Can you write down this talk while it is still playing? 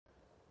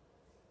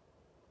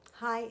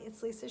Hi,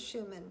 it's Lisa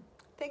Schuman.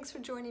 Thanks for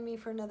joining me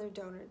for another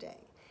Donor Day.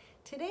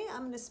 Today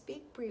I'm going to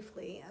speak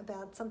briefly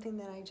about something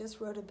that I just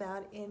wrote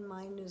about in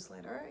my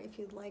newsletter. If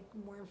you'd like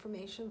more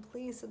information,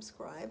 please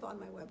subscribe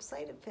on my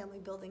website at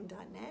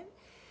familybuilding.net.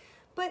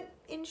 But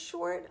in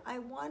short, I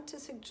want to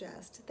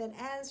suggest that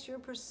as you're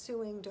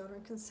pursuing donor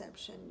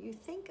conception, you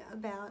think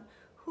about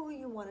who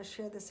you want to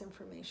share this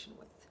information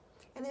with.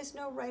 And there's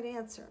no right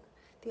answer.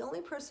 The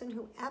only person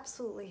who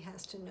absolutely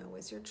has to know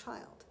is your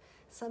child.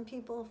 Some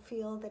people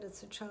feel that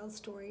it's a child's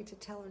story to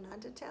tell or not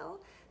to tell.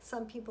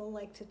 Some people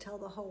like to tell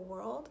the whole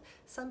world.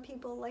 Some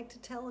people like to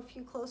tell a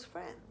few close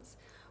friends.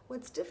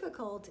 What's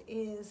difficult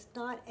is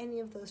not any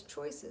of those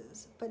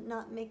choices, but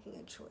not making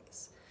a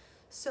choice.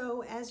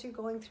 So as you're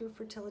going through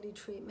fertility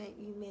treatment,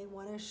 you may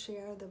want to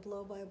share the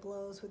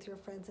blow-by-blows with your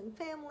friends and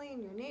family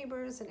and your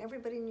neighbors and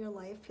everybody in your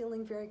life,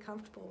 feeling very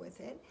comfortable with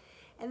it.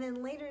 And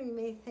then later you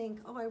may think,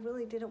 oh, I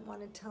really didn't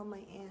want to tell my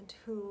aunt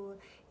who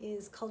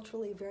is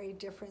culturally very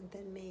different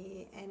than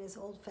me and is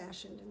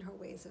old-fashioned in her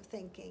ways of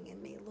thinking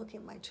and may look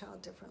at my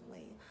child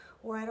differently.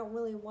 Or I don't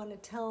really want to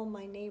tell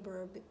my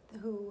neighbor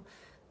who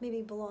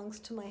maybe belongs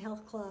to my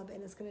health club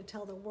and is going to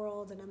tell the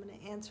world, and I'm going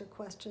to answer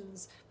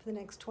questions for the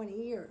next 20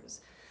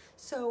 years.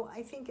 So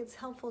I think it's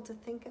helpful to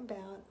think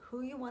about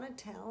who you want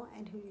to tell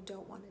and who you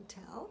don't want to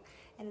tell.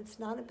 And it's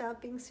not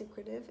about being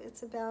secretive,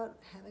 it's about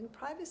having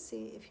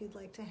privacy if you'd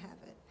like to have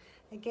it.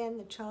 Again,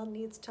 the child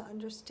needs to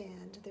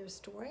understand their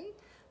story,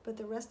 but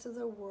the rest of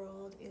the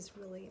world is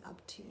really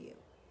up to you.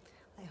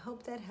 I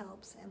hope that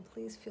helps, and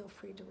please feel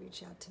free to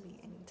reach out to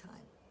me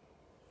anytime.